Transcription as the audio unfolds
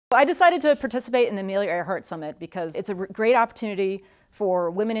I decided to participate in the Amelia Earhart Summit because it's a great opportunity for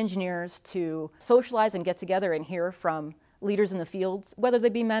women engineers to socialize and get together and hear from leaders in the fields, whether they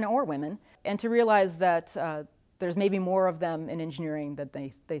be men or women, and to realize that there's maybe more of them in engineering than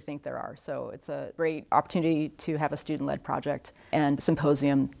they think there are. So it's a great opportunity to have a student-led project and a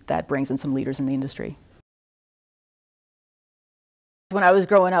symposium that brings in some leaders in the industry. When I was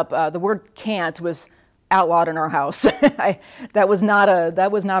growing up, the word can't was outlawed in our house. That was not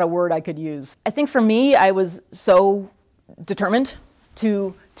a word I could use. I think for me, I was so determined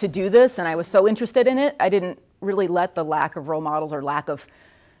to do this, and I was so interested in it, I didn't really let the lack of role models or lack of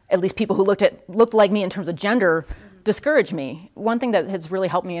at least people who looked like me in terms of gender discourage me. One thing that has really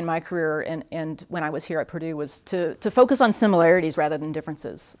helped me in my career and when I was here at Purdue was to focus on similarities rather than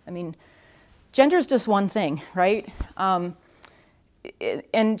differences. I mean, gender is just one thing, right?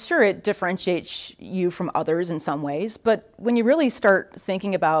 And sure, it differentiates you from others in some ways, but when you really start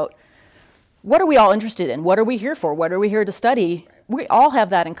thinking about what are we all interested in, what are we here for, what are we here to study, we all have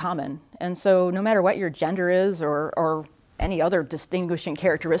that in common. And so no matter what your gender is or any other distinguishing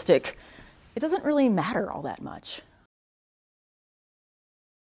characteristic, it doesn't really matter all that much.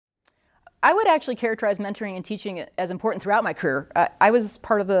 I would actually characterize mentoring and teaching as important throughout my career. I was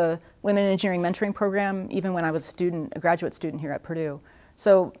part of the Women in Engineering Mentoring Program even when I was a graduate student here at Purdue.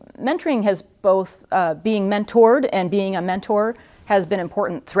 So mentoring has both, being mentored and being a mentor has been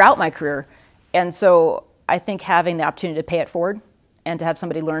important throughout my career. And so I think having the opportunity to pay it forward and to have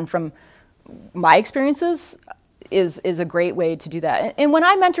somebody learn from my experiences is a great way to do that. And when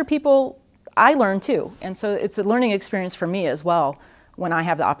I mentor people, I learn too. And so it's a learning experience for me as well when I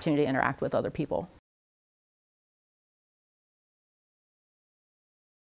have the opportunity to interact with other people.